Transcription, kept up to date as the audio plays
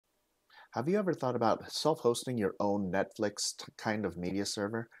Have you ever thought about self-hosting your own Netflix kind of media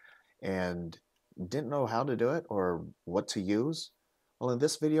server and didn't know how to do it or what to use? Well, in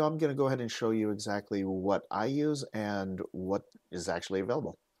this video, I'm going to go ahead and show you exactly what I use and what is actually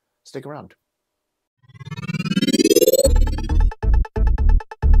available. Stick around.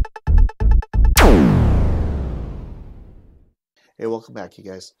 Hey, welcome back, you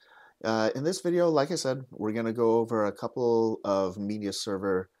guys. In this video, like I said, we're going to go over a couple of media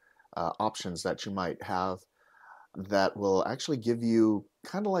server options that you might have that will actually give you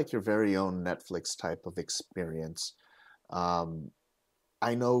kind of like your very own Netflix type of experience. Um,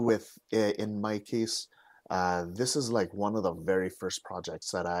 I know in my case, this is like one of the very first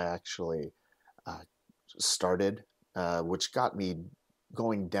projects that I actually uh, started, which got me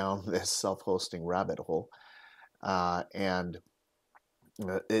going down this self-hosting rabbit hole. And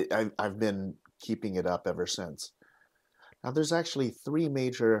I've been keeping it up ever since. Now, there's actually three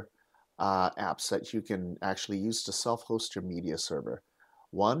major apps that you can actually use to self-host your media server.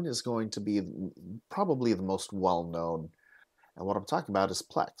 One is going to be probably the most well-known, and what I'm talking about is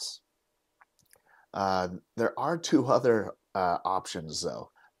Plex. There are two other options, though.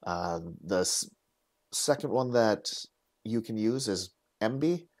 The second one that you can use is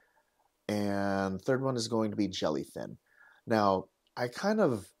Emby, and third one is going to be Jellyfin. Now, I kind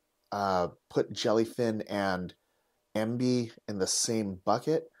of put Jellyfin and Emby in the same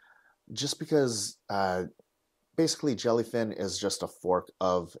bucket just because basically Jellyfin is just a fork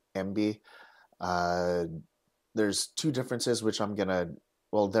of Emby. There's two differences which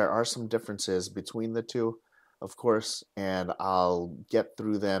there are some differences between the two, of course, and I'll get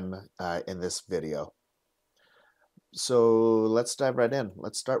through them in this video. So let's dive right in.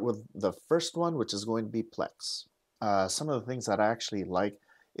 Let's start with the first one, which is going to be Plex. Some of the things that I actually like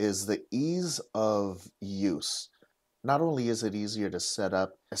is the ease of use. Not only is it easier to set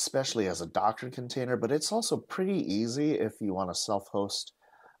up, especially as a Docker container, but it's also pretty easy if you want to self-host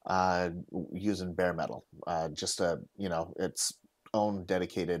using bare metal, its own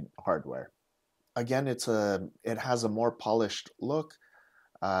dedicated hardware. Again, it has a more polished look,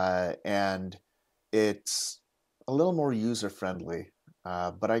 and it's a little more user-friendly.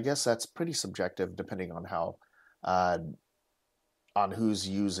 But I guess that's pretty subjective depending on how on who's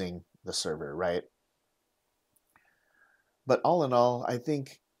using the server, right? But all in all, I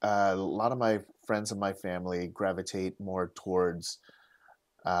think a lot of my friends and my family gravitate more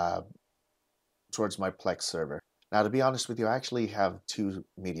uh, towards my Plex server. Now, to be honest with you, I actually have two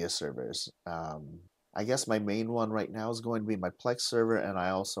media servers. I guess my main one right now is going to be my Plex server, and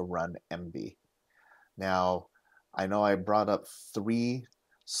I also run Emby. Now, I know I brought up three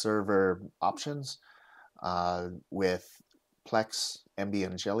server options with Plex, Emby,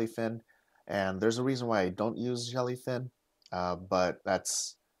 and Jellyfin, and there's a reason why I don't use Jellyfin. But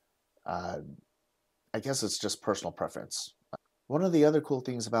I guess it's just personal preference. One of the other cool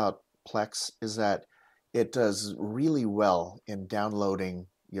things about Plex is that it does really well in downloading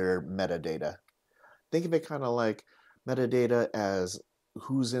your metadata. Think of it kind of like metadata as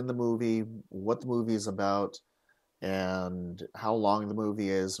who's in the movie, what the movie is about, and how long the movie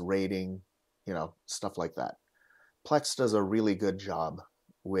is, rating, stuff like that. Plex does a really good job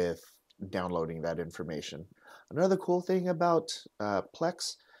with downloading that information. Another cool thing about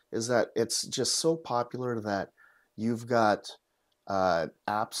Plex is that it's just so popular that you've got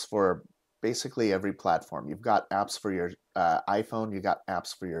apps for basically every platform. You've got apps for your iPhone, you've got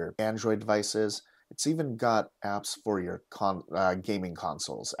apps for your Android devices. It's even got apps for your gaming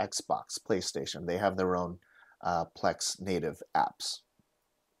consoles, Xbox, PlayStation. They have their own Plex native apps.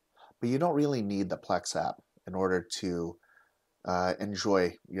 But you don't really need the Plex app in order to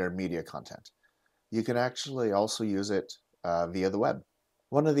enjoy your media content. You can actually also use it via the web.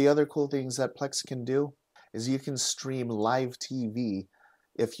 One of the other cool things that Plex can do is you can stream live TV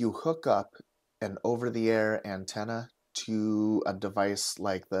if you hook up an over-the-air antenna to a device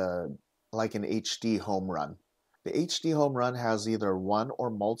like an HD home run. The HD home run has either one or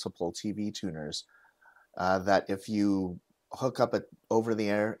multiple TV tuners that if you hook up an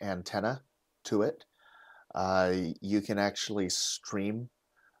over-the-air antenna to it, you can actually stream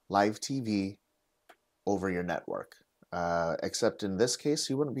live TV over your network. Except in this case,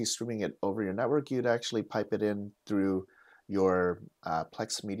 you wouldn't be streaming it over your network. You'd actually pipe it in through your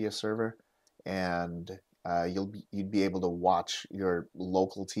Plex media server, and you'd be able to watch your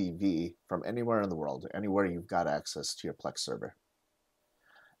local TV from anywhere in the world, anywhere you've got access to your Plex server.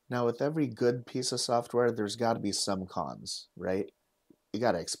 Now, with every good piece of software, there's got to be some cons, right? You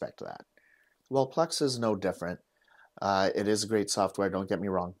got to expect that. Well, Plex is no different. It is great software, don't get me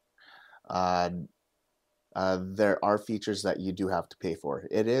wrong. There are features that you do have to pay for.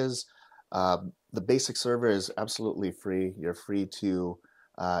 It is The basic server is absolutely free. You're free to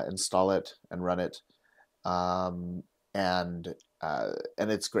install it and run it, um, and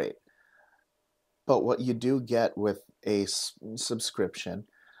and it's great. But what you do get with a subscription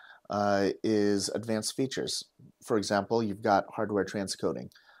is advanced features. For example, you've got hardware transcoding.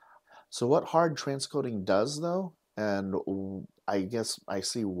 So what hard transcoding does, though, and I guess I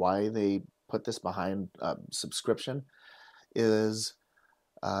see why they put this behind subscription, is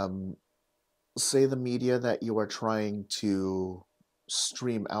um, say the media that you are trying to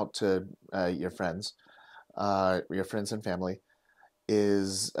stream out to your friends and family,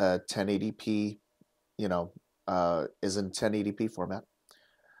 is 1080p, is in 1080p format,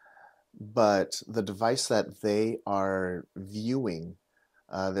 but the device that they are viewing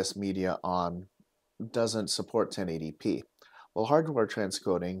this media on doesn't support 1080p. Well, hardware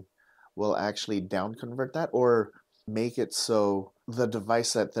transcoding will actually down convert that or make it so the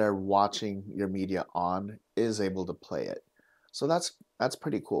device that they're watching your media on is able to play it. So that's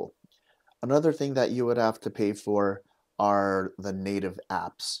pretty cool. Another thing that you would have to pay for are the native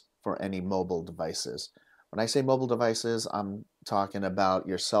apps for any mobile devices. When I say mobile devices, I'm talking about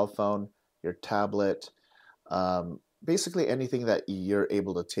your cell phone, your tablet, basically anything that you're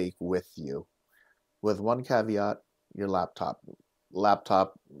able to take with you. With one caveat, your laptop.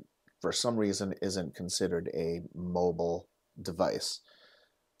 Laptop, for some reason, isn't considered a mobile device.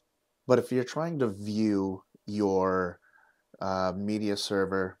 But if you're trying to view your media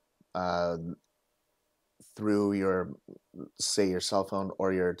server uh, through say, your cell phone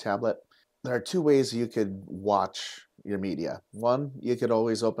or your tablet, there are two ways you could watch your media. One, you could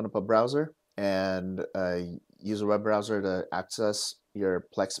always open up a browser and use a web browser to access your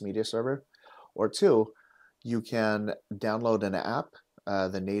Plex media server. Or two, you can download an app,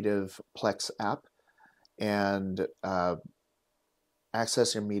 the native Plex app, and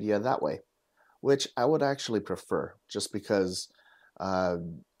access your media that way, which I would actually prefer just because, uh,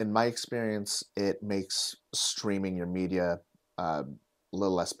 in my experience, it makes streaming your media a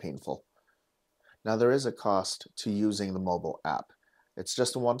little less painful. Now, there is a cost to using the mobile app. It's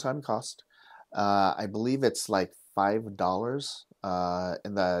just a one-time cost. I believe it's like $5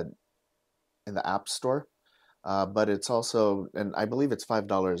 in the App Store, but it's also, and I believe it's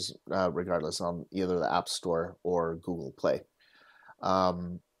 $5 regardless on either the App Store or Google Play.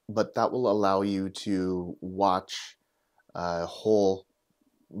 But that will allow you to watch whole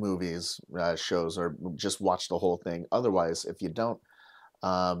movies, shows, or just watch the whole thing. Otherwise, if you don't,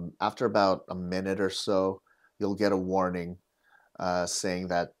 after about a minute or so, you'll get a warning saying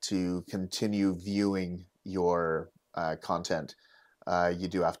that to continue viewing your content, you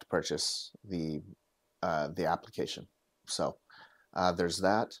do have to purchase the application. So there's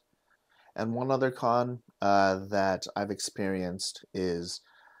that. And one other con that I've experienced is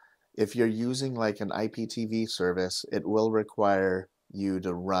if you're using like an IPTV service, it will require you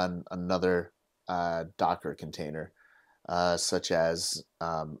to run another Docker container, such as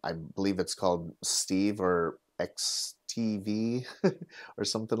I believe it's called Steve or XTV or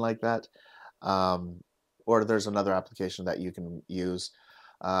something like that. Or there's another application that you can use.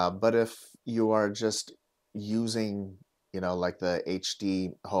 But if you are just using, like the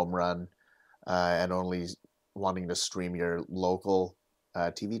HD home run and only wanting to stream your local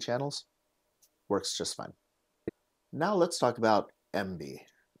TV channels, works just fine. Now let's talk about Emby.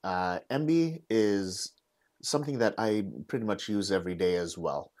 Emby is something that I pretty much use every day as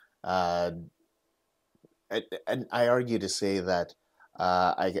well. Uh, and I argue to say that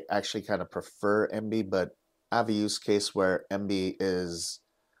I actually kind of prefer Emby, but I have a use case where Emby is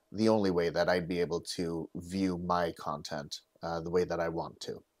the only way that I'd be able to view my content the way that I want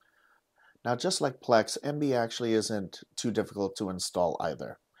to. Now, just like Plex, Emby actually isn't too difficult to install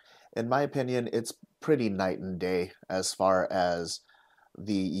either. In my opinion, it's pretty night and day as far as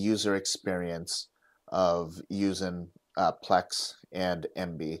the user experience of using Plex and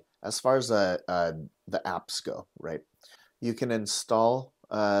Emby. As far as the apps go, right? You can install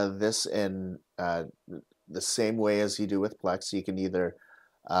this in the same way as you do with Plex. You can either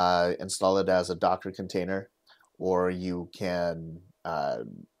install it as a Docker container, or you can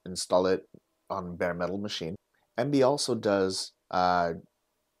install it on bare metal machine. Emby also does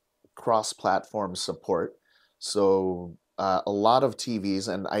cross-platform support. So a lot of TVs,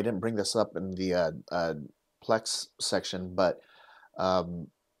 and I didn't bring this up in the Plex section, but a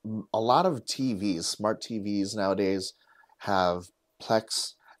lot of TVs, smart TVs nowadays, have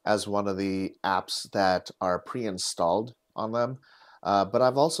Plex as one of the apps that are pre-installed on them. But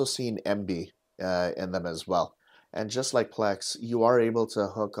I've also seen Emby in them as well. And just like Plex, you are able to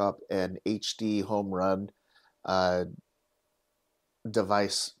hook up an HD home run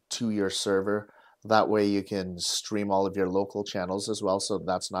device to your server. That way you can stream all of your local channels as well, so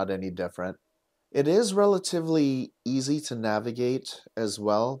that's not any different. It is relatively easy to navigate as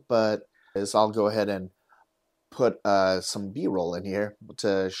well, but as I'll go ahead and put some B-roll in here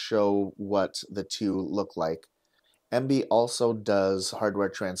to show what the two look like. Emby also does hardware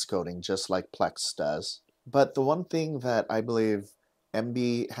transcoding, just like Plex does. But the one thing that I believe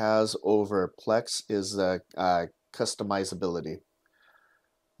Emby has over Plex is the customizability.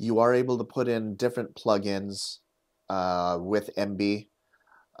 You are able to put in different plugins with Emby,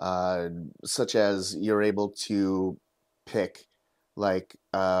 such as you're able to pick, like,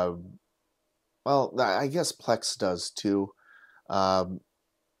 well, I guess Plex does too, um,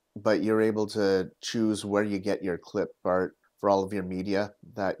 but you're able to choose where you get your clip art for all of your media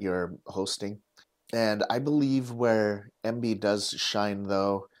that you're hosting. And I believe where Emby does shine,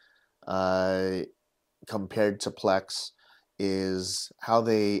 though, uh, compared to Plex, is how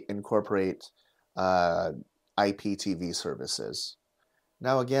they incorporate uh, IPTV services.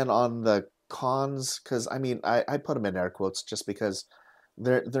 Now, again, on the cons, because I mean, I put them in air quotes just because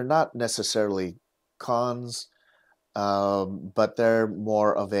they're not necessarily cons, but they're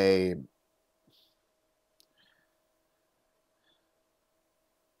more of a,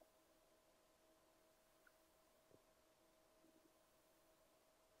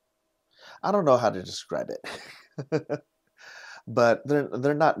 I don't know how to describe it. But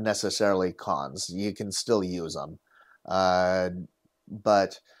they're not necessarily cons. You can still use them. Uh,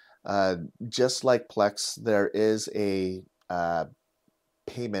 but just like Plex, there is a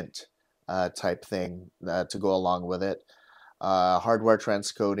payment type thing to go along with it. Hardware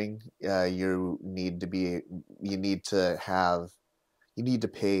transcoding, you need to have, you need to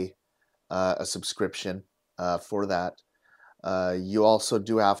pay a subscription for that. You also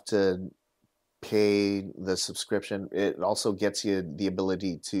do have to pay the subscription. It also gets you the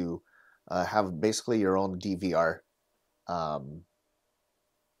ability to have basically your own DVR um,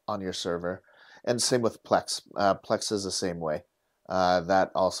 on your server. And same with Plex. Plex is the same way.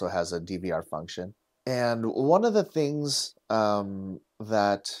 That also has a DVR function. And one of the things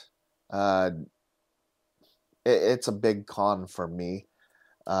that it's a big con for me,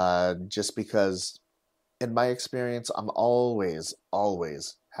 just because in my experience, I'm always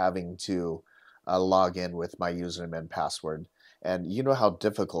having to log in with my username and password. And you know how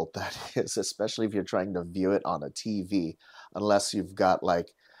difficult that is, especially if you're trying to view it on a TV, unless you've got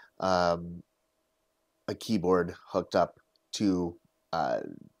like um, a keyboard hooked up to uh,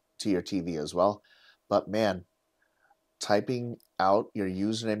 to your TV as well. But man, typing out your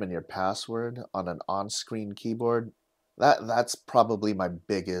username and your password on an on-screen keyboard, that's probably my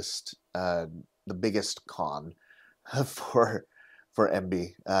biggest the biggest con for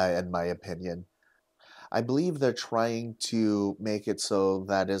Emby, in my opinion. I believe they're trying to make it so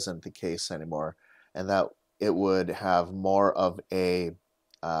that isn't the case anymore, and that it would have more of a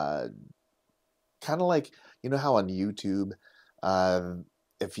uh, kind of like, you know how on YouTube,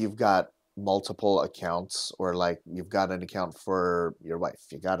 if you've got multiple accounts, or like you've got an account for your wife,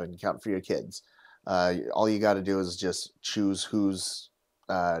 you got an account for your kids, all you got to do is just choose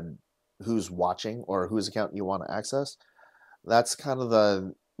uh, who's watching or whose account you want to access. That's kind of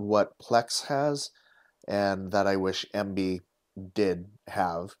the what Plex has, and that I wish Emby did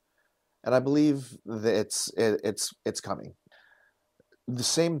have, and I believe that it's coming. The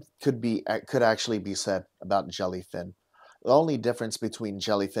same could actually be said about Jellyfin. The only difference between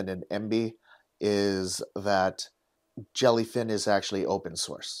Jellyfin and Emby is that Jellyfin is actually open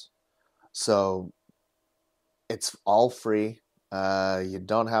source, so it's all free. You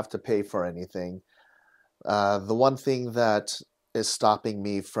don't have to pay for anything. The one thing that is stopping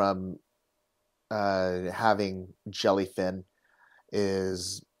me from having Jellyfin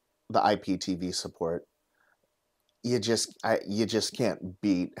is the IPTV support. You just can't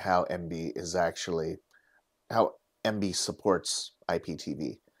beat how Emby supports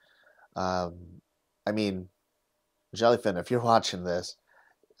IPTV. Um, I mean, Jellyfin, if you're watching this,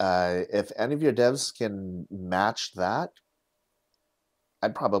 if any of your devs can match that,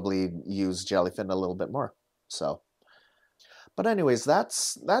 I'd probably use Jellyfin a little bit more. So, but anyways,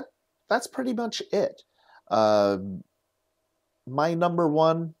 that's pretty much it. Uh, my number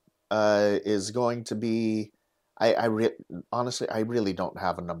one is going to be, honestly, I really don't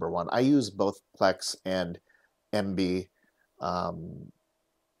have a number one. I use both Plex and Emby um,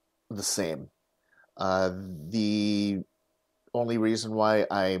 the same. The only reason why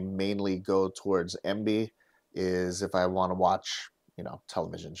I mainly go towards Emby is if I want to watch,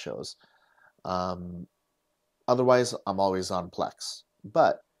 television shows. Um, Otherwise, I'm always on Plex.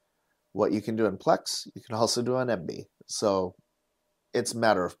 But what you can do in Plex, you can also do on Emby. So it's a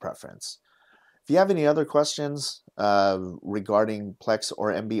matter of preference. If you have any other questions regarding Plex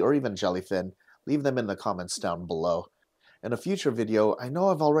or Emby or even Jellyfin, leave them in the comments down below. In a future video, I know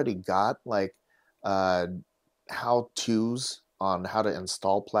I've already got like how-tos on how to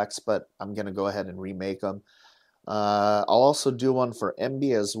install Plex, but I'm going to go ahead and remake them. I'll also do one for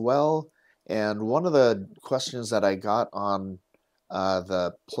Emby as well. And one of the questions that I got on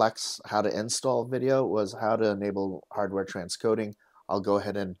the Plex how to install video was how to enable hardware transcoding. I'll go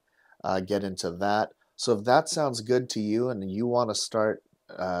ahead and get into that. So if that sounds good to you and you want to start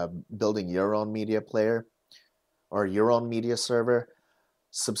building your own media player or your own media server,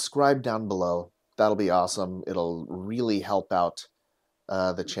 subscribe down below. That'll be awesome. It'll really help out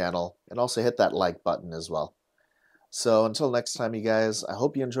the channel, and also hit that like button as well. So until next time, you guys, I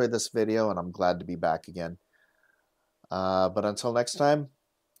hope you enjoyed this video, and I'm glad to be back again. But until next time,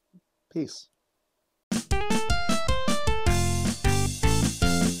 peace.